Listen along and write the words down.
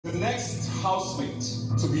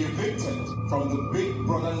housemate to be evicted from the Big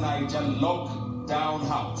Brother Naija lockdown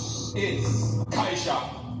house is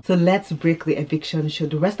Kaisha. So let's break the eviction show.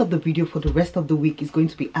 The rest of the video for the rest of the week is going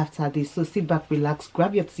to be after this. So sit back, relax,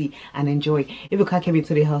 grab your tea and enjoy. Eviction came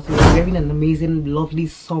into the house. He was wearing an amazing, lovely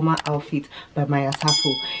summer outfit by Maya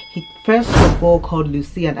Tafu. He first of all called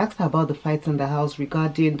Lucy and asked her about the fights in the house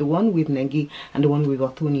regarding the one with Nengi and the one with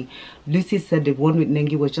Othoni. Lucy said the one with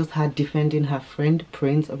Nengi was just her defending her friend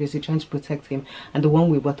Prince, obviously trying to protect him, and the one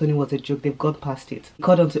with Othoni was a joke. They've got past it. He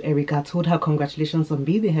called on to Erica, told her congratulations on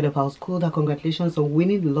being the head of house, told her congratulations on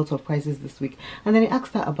winning a lot of prizes this week, and then he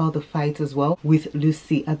asked her about the fight as well with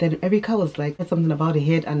Lucy, and then Erica was like something about the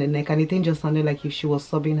head and the neck, and it just sounded like if she was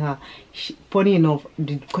sobbing her. Funny enough,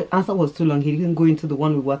 the answer was too long. He didn't go into the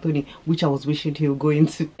one with Othoni, which I was wishing he would go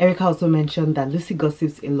into. Erica also mentioned that Lucy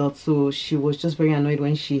gossips a lot, so she was just very annoyed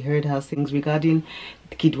when she heard her things regarding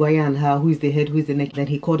KiddRica and her, who is the head, who is the neck. Then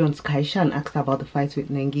he called on to Kaisha and asked her about the fight with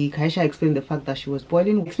Nengi. Kaisha explained the fact that she was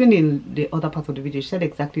boiling. Explained in the other part of the video, she said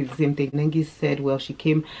exactly the same thing. Nengi said, well, she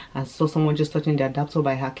came and saw someone just touching the adapter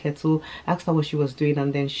by her kettle, asked her what she was doing,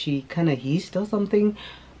 and then she kind of hissed or something.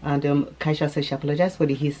 And Kaisha said she apologized for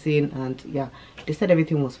the hissing, and yeah, they said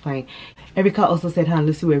everything was fine. Erica also said her and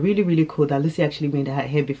Lucy were really cool, that Lucy actually made her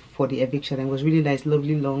hair before the eviction and it was really nice,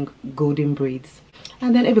 lovely long golden braids.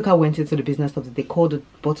 And then Erica went into the business of it. They called the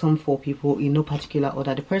bottom 4 people in no particular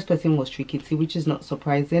order. The first person was Tricky, which is not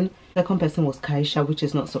surprising. The second person was Kaisha, which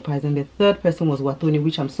is not surprising. The third person was Othoni,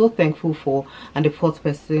 which I'm so thankful for. And the fourth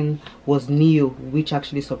person was Neo, which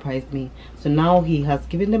actually surprised me. So now he has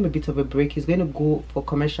given them a bit of a break. He's going to go for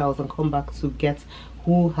commercials and come back to get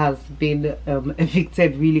who has been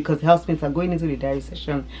evicted, really, because the housemates are going into the diary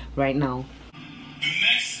session right now. The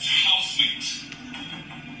next housemate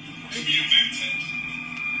to be evicted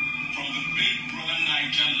from the Big Brother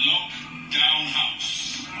Naija lockdown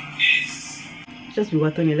house is... Just be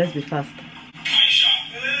Othoni, let's be fast. Kaisha.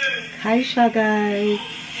 Kaisha, guys.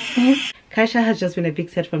 Kaisha has just been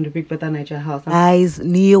evicted from the Big Brother Naija house. Guys,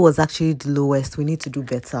 Neo was actually the lowest. We need to do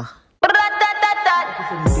better.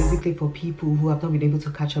 This is basically for people who have not been able to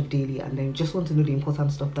catch up daily and then just want to know the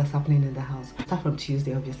important stuff that's happening in the house. Start from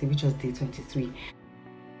Tuesday, obviously, which was day 23.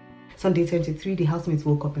 Sunday 23, the housemates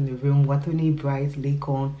woke up in the room. Othoni, Bright,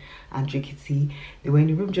 Lakon, and Tricky. They were in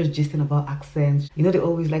the room just gisting about accents. You know, they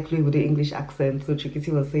always like playing with the English accent. So Tricky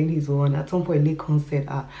was saying his one. At some point, Lakon said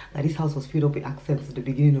that this house was filled up with accents at the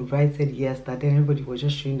beginning. And Bright said yes, that then everybody was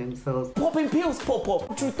just showing themselves. Popping pills, pop up.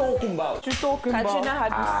 What you talking about? What you talking about? Katrina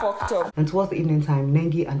had me fucked up. And towards the evening time,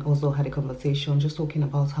 Nengi and also had a conversation just talking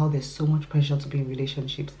about how there's so much pressure to be in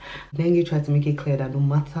relationships. Nengi tried to make it clear that no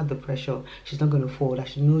matter the pressure, she's not going to fall. That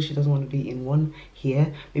she knows she doesn't want to be in one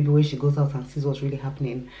here. Maybe when she goes out and sees what's really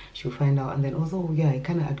happening, she'll find out. And then also, yeah, I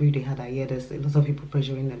kind of agree with her that yeah, there's a lot of people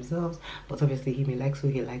pressuring themselves, but obviously he likes who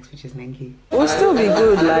he likes, which is Nengi. We'll still be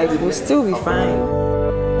good, like we'll still be fine.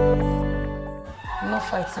 I'm not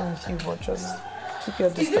fighting with you, but just keep your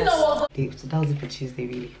distance. So that was it for Tuesday,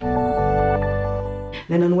 really.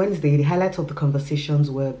 Then on Wednesday, the highlights of the conversations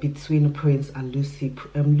were between Prince and Lucy.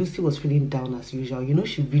 Lucy was feeling down as usual. You know,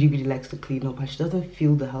 she really likes to clean up and she doesn't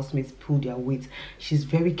feel the housemates pull their weight. She's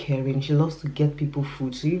very caring. She loves to get people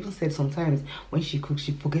food. She even said sometimes when she cooks,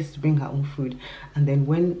 she forgets to bring her own food. And then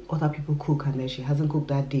when other people cook and then she hasn't cooked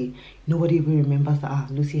that day, nobody even remembers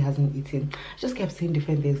that Lucy hasn't eaten. She just kept saying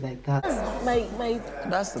different things like that.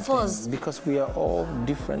 That's the thing, because we are all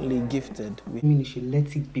differently gifted. I mean, you should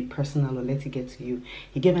let it be personal or let it get to you.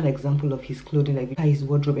 He gave an example of his clothing, like his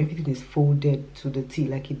wardrobe, everything is folded to the T,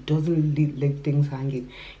 like he doesn't leave things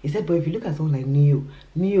hanging. He said, but if you look at someone like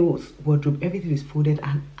Neo's wardrobe, everything is folded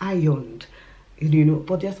and ironed. You know,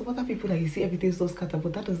 but there are some other people that you see everything so scattered,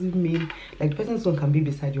 but that doesn't mean, like, the person's one can be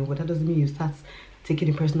beside you, but that doesn't mean you start taking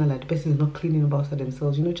it personal, like the person is not cleaning about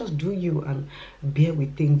themselves. You know, just do you and bear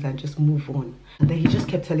with things and just move on. And then he just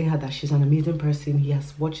kept telling her that she's an amazing person. He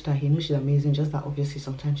has watched her, he knows she's amazing, just that obviously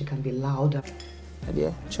sometimes she can be loud.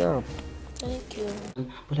 Yeah, cheer up. Thank you.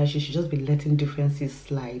 But that she should just be letting differences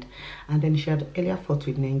slide. And then she had earlier fought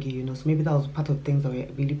with Nengi, you know, so maybe that was part of things that were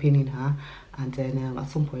really paining her. And then at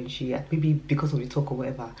some point she, maybe because of the talk or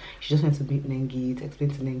whatever, she just went to meet Nengi to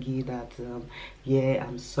explain to Nengi that yeah,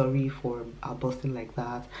 I'm sorry for busting like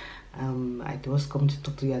that. I was coming to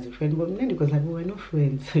talk to you as a friend, but Nengi was like, well, we're not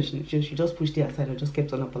friends. So she just pushed it aside and just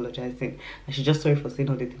kept on apologizing, and she's just sorry for saying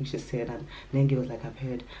all the things she said. And Nengi was like, I've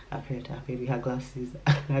heard with her glasses.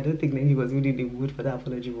 I don't think Nengi was really in the mood for that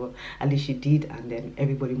apology, but at least she did, and then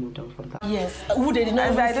everybody moved on from that. Yes, who did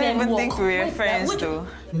not I don't even think we were friends though.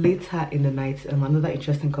 Later in the night, another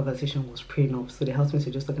interesting conversation was prenups. So the housemates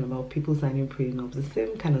were just talking about people signing prenups. The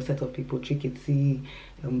same kind of set of people, Tricky,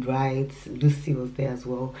 Bright, Lucy was there as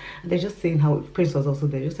well, and they're just saying how Prince was also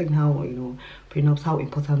there, just saying how, you know, prenups, how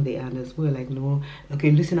important they are. And as well, like, no,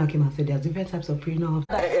 okay, Lucy now came and said there's different types of prenups.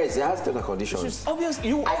 Yes, there are still the conditions.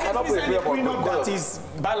 Obviously, I cannot put a prenup that is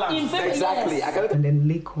balanced. Exactly. Yes. I cannot. And then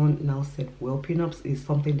Lakon now said, well, prenups is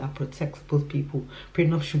something that protects both people.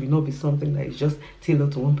 Prenups should not be something that is just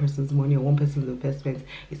tailored to one person's money or one person's investment.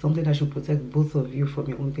 It's something that should protect both of you from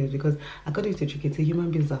your own things, because according to Chukete,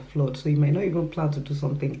 human beings are flawed. So you might not even plan to do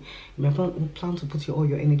something. You might plan to put all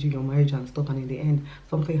your energy in your marriage and stuff, and in the end,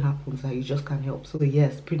 something happens that you just can't help. So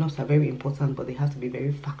yes, prenups are very important, but they have to be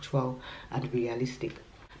very factual and realistic.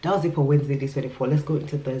 That was it for Wednesday, day 24. Let's go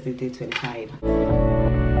into Thursday, day 25.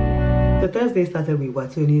 So Thursday started with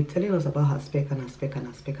Watoni telling us about her spec and her spec and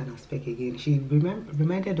her spec and her spec again. She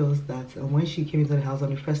reminded us that when she came into the house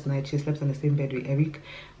on the first night, she slept on the same bed with Eric,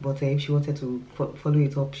 but if she wanted to follow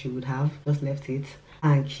it up, she would have just left it.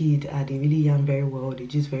 And Kid, they really yarn very well, they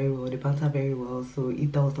gist very well, they banter very well. So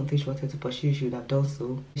if that was something she wanted to pursue, she would have done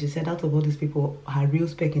so. She said out of all these people, her real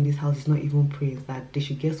spec in this house is not even Prince, that they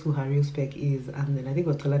should guess who her real spec is. And then I think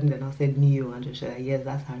Otolani then now said Neo, and she said, yes,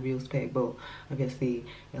 that's her real spec. But obviously,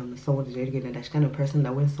 someone is really good, and that's the kind of person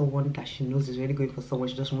that when someone that she knows is really going for someone,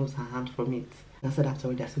 she just removes her hand from it. I said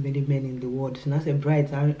afterward, there's so many men in the world. And I said,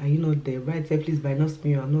 Bright, are you not there? Bright said, please, by no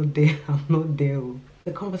smear, I'm not there, I'm not there.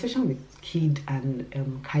 The conversation with Kid and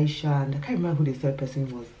Kaisha, and I can't remember who the third person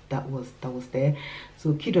was that was there.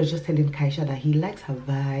 So Kid was just telling Kaisha that he likes her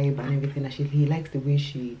vibe and everything, that he likes the way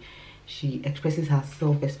she expresses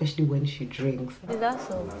herself, especially when she drinks. Is that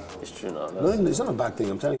so? It's true now. No, it's not a bad thing,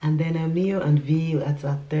 I'm telling you. And then Neo and V at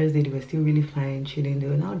Thursday, they were still really fine, chilling. They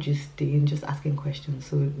were now just staying, just asking questions.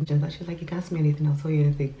 So she was like, you can't ask me anything, I'll tell you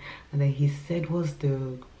anything. And then he said, what's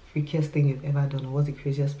the freakiest thing you've ever done, or what's the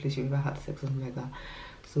craziest place you've ever had sex or something like that?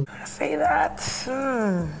 So I say that.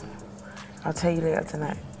 I'll tell you later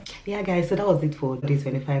tonight. Yeah guys, so that was it for day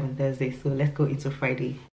 25 and Thursday. So let's go into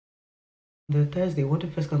Friday. The Thursday, one of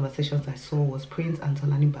the first conversations I saw was Prince and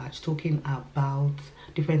Tolani Batch talking about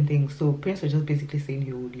different things. So Prince was just basically saying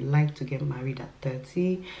he would like to get married at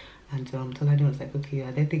 30, and Tolani was like, okay,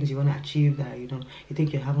 are there things you want to achieve that you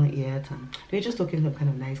think you haven't yet? And they were just talking some kind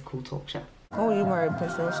of nice cool talk chat. Oh, you married,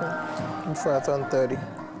 Patricia? Before I turn 30,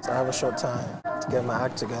 so I have a short time to get my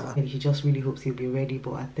act together. And he just really hopes he'll be ready,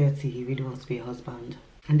 but at 30 he really wants to be a husband.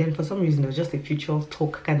 And then for some reason there was just a future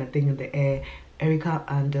talk kind of thing in the air. Erica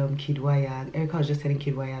and KiddRica. Erica was just telling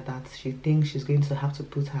KiddRica that she thinks she's going to have to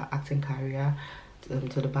put her acting career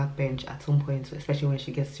to the back bench at some point, especially when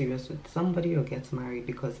she gets serious with somebody or gets married,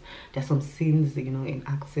 because there's some scenes, in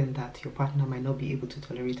acting that your partner might not be able to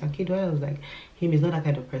tolerate. And KiddRica was like, him is not that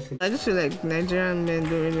kind of person. I just feel like Nigerian men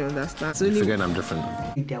don't really understand. So Again, I'm different.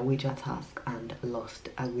 Did their wager task and lost,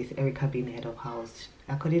 and with Erica being head of house,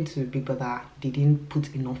 according to Big Brother, they didn't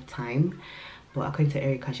put enough time. But according to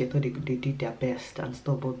Erica, she thought they did their best and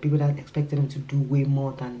stuff. But people that expected him to do way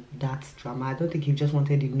more than that drama. I don't think he just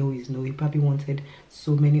wanted the no is no. He probably wanted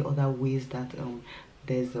so many other ways that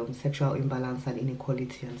there's sexual imbalance and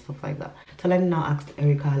inequality and stuff like that. Tolani now asked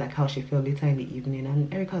Erica like how she felt later in the evening,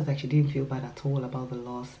 and Erica was like she didn't feel bad at all about the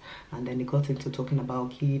loss. And then they got into talking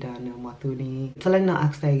about Kid and Watoni. Tolani now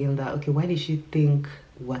asked her again that, okay, why did she think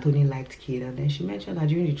Watoni liked Kid? And then she mentioned that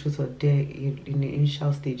during the truth or dare in the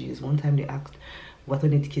initial stages, one time they asked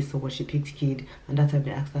Watoni to kiss someone, she picked Kid, and that time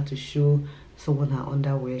they asked her to show someone her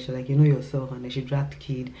underwear. She's like, you know yourself, and then she dragged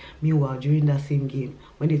Kid. Meanwhile, during that same game,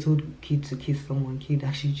 when they told Kid to kiss someone, Kid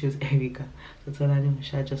actually chose Erica. So Tolani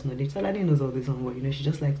just nodded. Tolani knows all this on what, she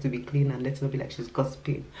just likes to be clean, and let's not be like she's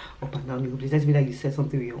gossiping up and down. Let's be like you said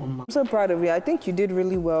something with your own mouth. I'm so proud of you. I think you did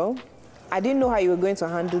really well. I didn't know how you were going to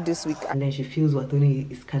handle this week. And then she feels Watoni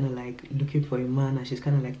is kind of like looking for a man, and she's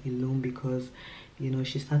kind of like alone because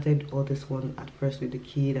she started all this one at first with the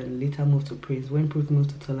Kid and later moved to Prince. When Prince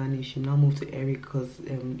moved to Tolani, she now moved to Eric because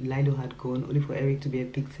Lilo had gone, only for Eric to be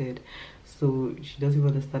evicted. So she doesn't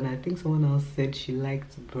even understand. I think someone else said she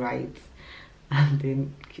liked Bright. And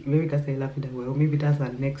then Erica started laughing that, well, maybe that's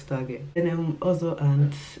our next target. Then also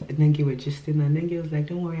and Nengi were just in, and Nengi was like,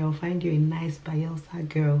 don't worry, I'll find you a nice Bayelsa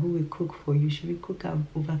girl who will cook for you. She will cook and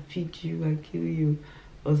overfeed you and kill you.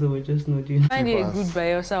 Also, we're just not doing. Find you a good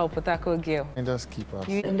Bayelsa or Potako girl. And just keep us.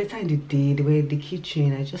 And later in the day, they were in the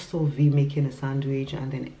kitchen. I just saw V making a sandwich,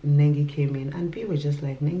 and then Nengi came in, and V was just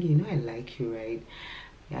like, Nengi, I like you, right?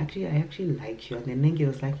 I actually like you. And then Nengi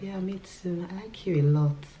was like, yeah, me too. I like you a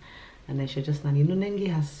lot. And then she just standing. Nengi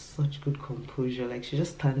has such good composure. Like she's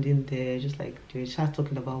just standing there, just like they start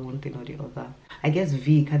talking about one thing or the other. I guess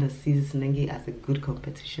V kind of sees Nengi as a good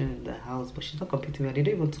competition in the house, but she's not competing with her.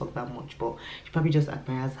 They don't even talk that much, but she probably just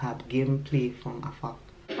admires her gameplay from afar.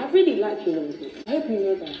 I really like you, Lindsay. I hope you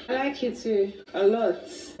know that. I like you too. A lot.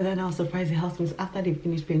 And then I was surprised the housemates, after they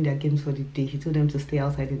finished playing their games for the day, he told them to stay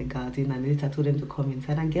outside in the garden and later told them to come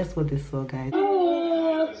inside. And guess what they saw, guys?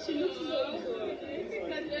 Oh, she looks so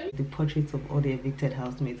good. The portraits of all the evicted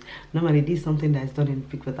housemates. Normally this is something that is done in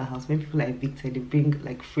Big Brother house. When people are evicted, they bring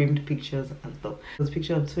like framed pictures and stuff. There's a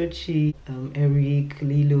picture of Tochi, Eric,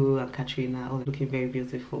 Lilo and Katrina all looking very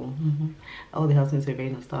beautiful. All the housemates were very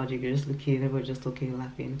nostalgic. You're just looking, everybody just talking,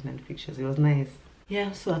 laughing, looking at the pictures. It was nice.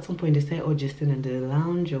 Yeah, so at some point they started all jesting in the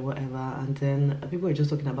lounge or whatever, and then people were just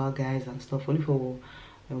talking about guys and stuff. Only for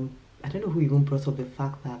I don't know who even brought up the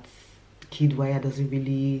fact that KiddRica doesn't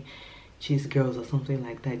really chase girls or something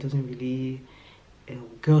like that. It doesn't really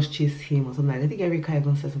girls chase him or something like that. I think Erica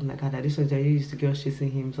even said something like that. This was very used to girls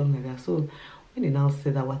chasing him, something like that. So when they now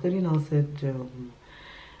said that, Watoni now said,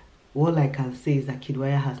 all I can say is that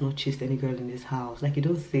KiddRica has not chased any girl in this house. Like, you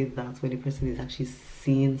don't say that when the person is actually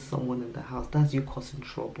seeing someone in the house. That's you causing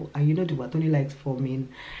trouble. And you know the Watoni likes forming,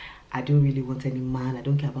 I don't really want any man, I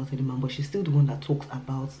don't care about any man, but she's still the one that talks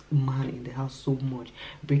about man in the house so much.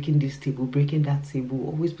 Breaking this table, breaking that table,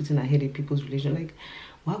 always putting her head in people's relation. Like,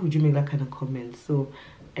 why would you make that kind of comment? So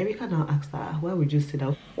Erica now asked her, why would you say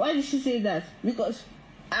that? Why did she say that? Because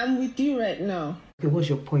I'm with you right now. Okay, what's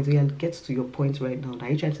your point? So yeah, get to your point right now. Now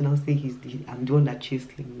you trying to now say I'm the one that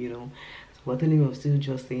chased him, you know. So Watoni was still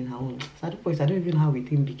just saying how so at the point I don't even know how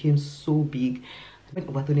it became so big. When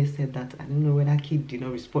Watoni said that, I don't know whether Kid did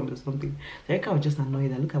not respond or something. So Erica was just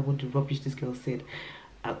annoyed that look at what the rubbish this girl said.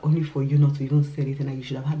 Only for you not to even say anything. Like, you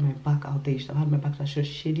should have had my back out there. You should have had my back. That's just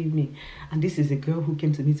shading me. And this is a girl who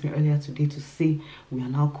came to meet me earlier today to say we are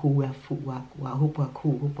now cool. We are hope we're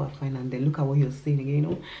cool. Hope we're fine. And then look at what you're saying again. You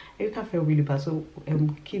know, Erica felt really bad. So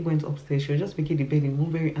Kid went upstairs. She was just making the bed in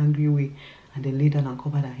one very angry way. And then laid down and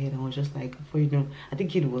covered her head and was just like, before you know, I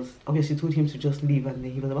think Kid was obviously told him to just leave, and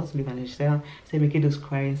then he was about to leave, and then she said making those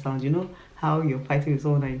crying sounds. You know how you're fighting with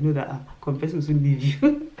someone and you know that confessing will soon leave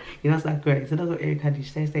you. You know, start crying. So that's what Erica did. She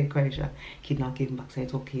started crying. Kid now came back,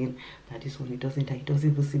 started talking that this one he doesn't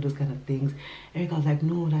even see those kind of things. Erica was like,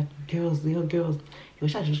 no, that girls, they are girls. He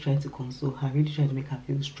was just trying to console her, really trying to make her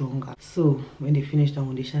feel stronger. So when they finished that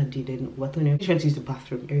one, they did, then Watoni, she went to use the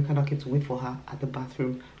bathroom. Erica now came to wait for her at the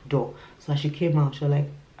bathroom door. So as she came out, she was like,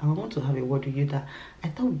 I want to have a word with you that I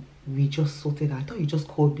thought we just sorted out. I thought you just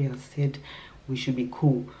called me and said we should be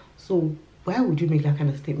cool. So why would you make that kind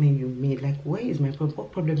of statement you made? Like, where is my problem?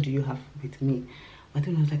 What problem do you have with me? But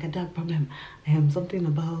then I was like, I don't have a problem. Something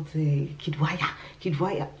about KiddRica.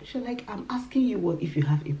 She's like, I'm asking you what if you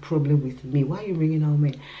have a problem with me. Why are you ringing out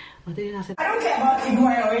me? But then I said, I don't care about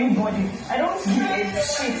KiddRica or anybody. I don't give a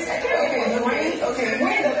shit. Okay,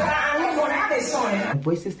 we're in the car and we're gonna have a son. My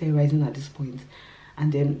voices started rising at this point.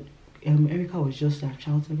 And then Erica was just like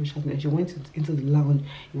shouting, and she went into the lounge.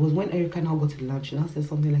 It was when Erica now got to the lounge, she now said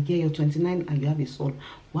something like, yeah, you're 29 and you have a son.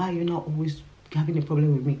 Why are you not always having a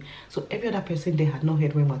problem with me? So every other person they had not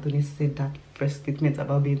heard when Watoni said that first statement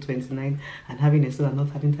about being 29 and having a son and not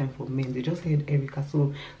having time for men. They just heard Erica.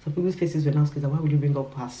 So some people's faces were now scared. Why would you bring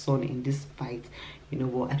up her son in this fight? You know,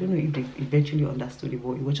 but I don't know if they eventually understood it,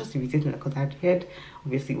 but it was just irritating because I'd heard,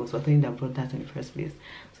 obviously, it was Watoni that brought that in the first place.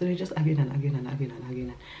 So they just argued and argued and argued and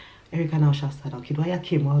argued. Erica now shouted down. KiddRica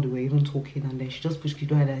came while they were even talking, and then she just pushed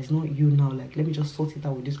KiddRica that it's not you now. Like, let me just sort it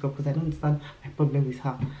out with this girl because I don't understand my problem with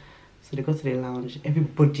her. So they got to the lounge.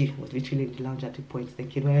 Everybody was literally in the lounge at the point. Then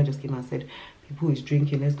KiddRica just came and said, people is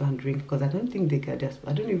drinking, let's go and drink. Because I don't think they got this.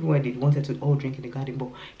 I don't even know why they wanted to all drink in the garden, but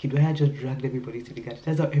KiddRica just dragged everybody to the garden.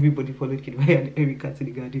 That's how everybody followed KiddRica and Erica to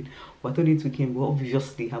the garden. Watoni took him, but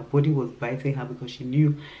obviously her body was biting her because she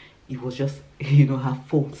knew it was just, you know, her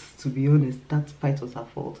fault. To be honest, that fight was her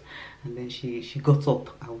fault. And then she got up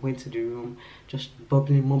and went to the room, just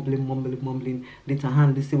bubbling, mumbling. Later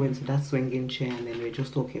hand, Lucy went to that swinging chair, and then we were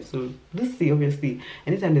just talking. So Lucy, obviously,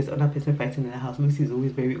 anytime there's another person fighting in the house, Lucy is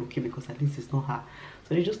always very okay because at least it's not her.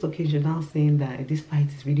 So they're just talking. She's now saying that this fight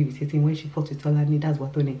is really irritating. When she fought with Tolani, that's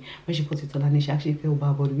Watoni. When she fought with Tolani, she actually felt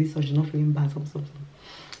bad, but the way she's not feeling bad, something.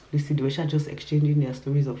 Lucy, they were just exchanging their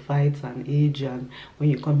stories of fights and age, and when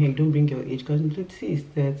you come here, you don't bring your age because Lucy is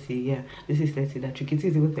 30, yeah, Lucy is 30, that Chikiti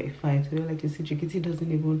is even 35, so they're like, you see, Chikiti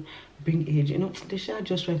doesn't even bring age, you know, they should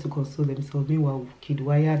just trying to console themselves. Meanwhile,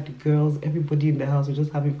 KiddRica, the girls, everybody in the house were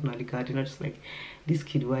just having fun at the garden, you know, just like, this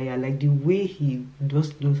KiddRica, like the way he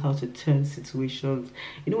just knows how to turn situations.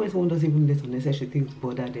 You know, when someone doesn't even let unnecessary things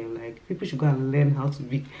bother them, like people should go and learn how to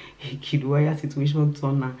be a KiddRica situation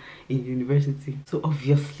turner in university. So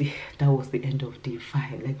obviously that was the end of day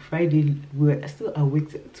 5. Like Friday, we were still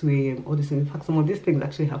awake at 2 a.m. all this. In fact, some of these things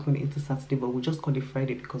actually happened into Saturday, but we just called it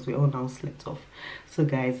Friday because we all now slept off. So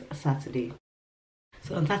guys, Saturday.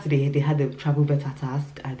 So on Saturday, they had the travel better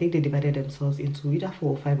task. I think they divided themselves into either 4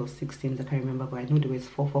 or 5 or 6 teams. I can't remember, but I know there was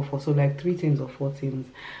 4, 4, 4. So like 3 teams or 4 teams.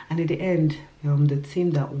 And at the end, the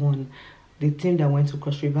team that won, the team that went to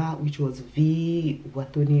Cross River, which was V,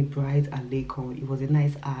 Watoni, Bright, and Lakon. It was a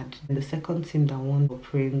nice ad. And the second team that won were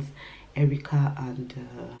Prince, Erica, and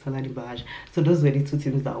Salani Baj. So those were the 2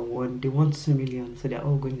 teams that won. They won 2 million, so they're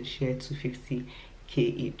all going to share 250K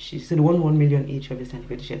each. So they won 1 million each, obviously, and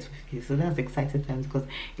they share 250K. So that's exciting times because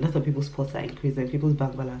a lot of people's sports are increasing, people's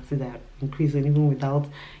bank balances are increasing even without,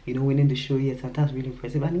 you know, winning the show yet, and that's really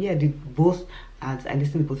impressive. And yeah, both ads, I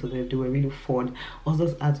listened to both of them, they were really fun.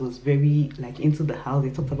 Also, ads was very like into the house.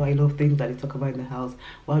 They talked about a lot of things that they talk about in the house,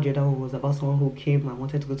 while the other one was about someone who came and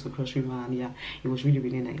wanted to go to Cross River, and yeah, it was really,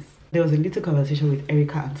 really nice. There was a little conversation with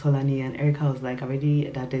Erica and Tolani, and Erica was like, already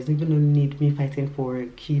that there's even no need me fighting for a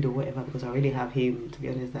kid or whatever, because I already have him. To be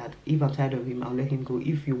honest, that if I'm tired of him, I'll let him go.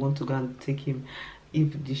 If you want to go and take him,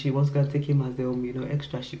 if she wants to go and take him as the you know,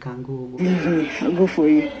 extra, she can go. I'll go for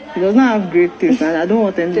you. He does not have great taste, and I don't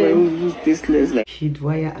want anybody who lose tasteless. Like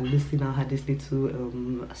KiddRica and Lucy now had this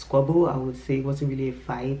little squabble. I would say it wasn't really a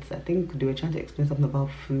fight. I think they were trying to explain something about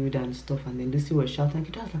food and stuff, and then Lucy was shouting.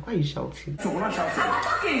 KiddRica was like, "Why are you shouting?" So we're not shouting. I'm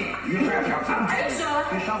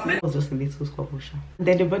talking. It was just a little squabble.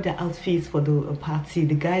 Then they brought their outfits for the party.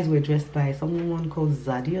 The guys were dressed by someone called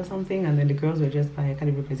Zadie or something, and then the girls were dressed by, I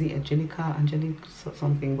can't remember, Angelic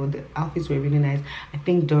something, but the outfits were really nice. I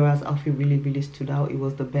think Dora's outfit really stood out. It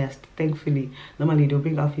was the best, thankfully. Normally they'll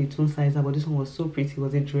bring outfits one size, but this one was so pretty. It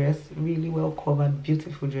was a dress, really well covered,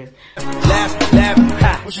 beautiful dress.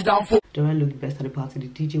 Dora looked best at the party. The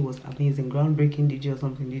DJ was amazing, groundbreaking DJ or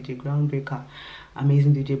something. DJ groundbreaker,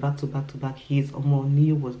 amazing DJ, back to back hits.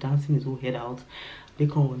 Neo was dancing his whole head out.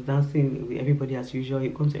 Lakon was dancing with everybody as usual. He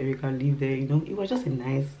comes to Erica, leave there, you know. It was just a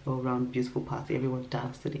nice all-round beautiful party. Everyone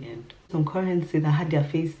danced to the end. Some currency that had their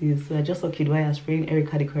faces, so I just saw KiddRica spraying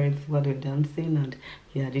Erica the currency while they were dancing, and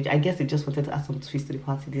yeah, I guess they just wanted to add some twist to the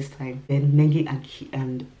party this time. Then Nengi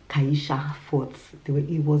and Kaisha fought.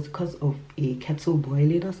 It was because of a kettle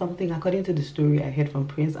boiling or something. According to the story I heard from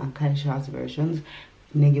Prince and Kaisha's versions,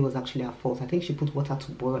 Nengi was actually at fault. I think she put water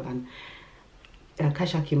to boil, and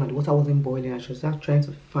Kaisha came and the water wasn't boiling, and she was just trying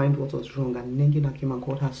to find what was wrong, and Nengi came and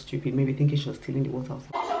called her stupid, maybe thinking she was stealing the water.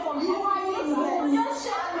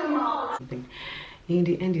 In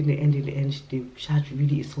the end, the chat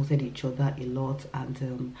really insulted each other a lot,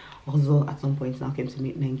 and also at some point now came to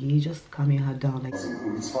meet Nengi, just calming her down. Like,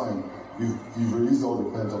 it's fine. You've released all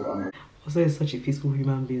the pent up anger. Also is such a peaceful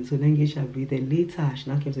human being, so Nengi shall be there. Later,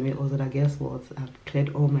 she now came to me also that guess what? I've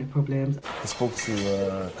cleared all my problems. I spoke to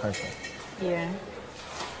Kaisha. Yeah.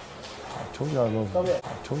 I told you I love you.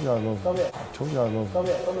 I told you I love you. I told you I love you.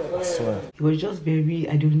 I swear. It was just very,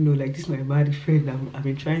 I don't know, like this is my married friend. I've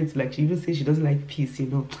been trying to, like, she even says she doesn't like peace, you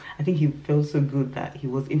know. I think he felt so good that he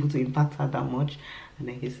was able to impact her that much. And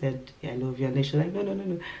then he said, yeah, I love you. And then she's like, no.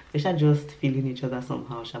 They started just feeling each other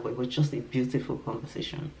somehow, but it was just a beautiful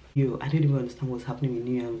conversation. I don't even understand what's happening with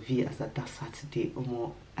NeoVee as at that Saturday.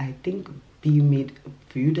 I think B made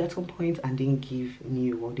food at some point and didn't give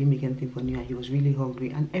Neo, or didn't make anything for Neo, and he was really hungry.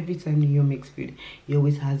 And every time Neo makes food, he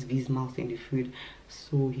always has V's mouth in the food.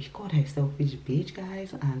 So he called her a selfish bitch,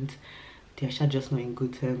 guys, and they're just not in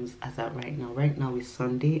good terms as at right now. Right now is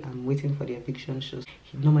Sunday. I'm waiting for the eviction shows.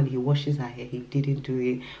 Normally he washes her hair. He didn't do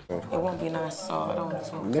it. It won't be nice, so I don't want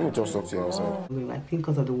to. Let me just talk to you outside. I think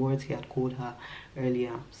because of the words he had called her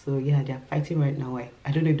earlier. So yeah, they're fighting right now. I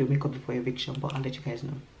don't know if they'll make up before eviction, but I'll let you guys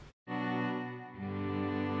know.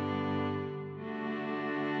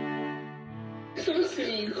 So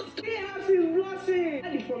sweet. They have him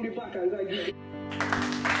blushing. From the back and like.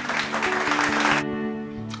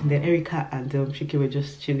 Then Erica and Chiki were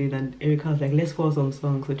just chilling, and Erica was like, let's pour some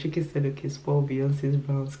songs. So Chiki said, okay, spoil Beyonce's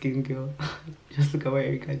Brown Skin Girl. Just look at what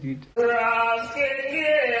Erica did. Brown skin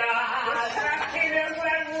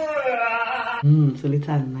So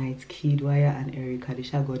later at night, KiddRica and Erica, they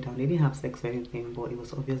shall go down. They didn't have sex or anything, but it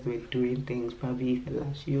was obvious they were doing things, probably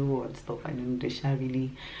fellatio and stuff. I know they shall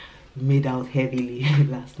really made out heavily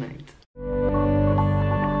last night.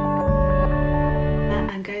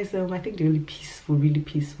 And guys, I think they're really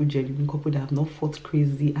peaceful, genuine couple that have not fought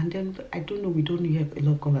crazy. And then I don't know, we don't really have a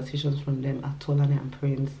lot of conversations from them at Tolani and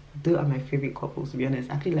Prince. They are my favorite couples, to be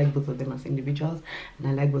honest. I actually like both of them as individuals, and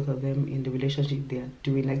I like both of them in the relationship they are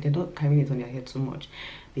doing. Like, they're not carrying it on their head too much.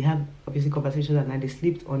 They have obviously conversations at night. They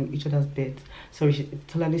slept on each other's beds. Sorry,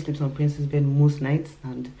 Tolani sleeps on Prince's bed most nights,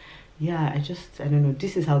 and yeah, I don't know,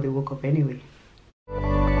 this is how they woke up anyway.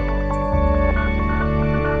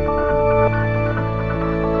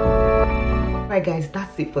 Right Alright guys,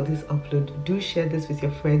 that's it for this upload. Do share this with your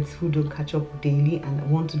friends who don't catch up daily and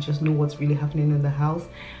want to just know what's really happening in the house.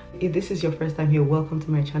 If this is your first time here, welcome to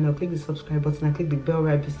my channel. Click the subscribe button and click the bell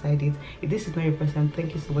right beside it. If this is not your first time,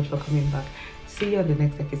 thank you so much for coming back. See you on the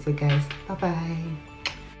next episode guys. Bye bye.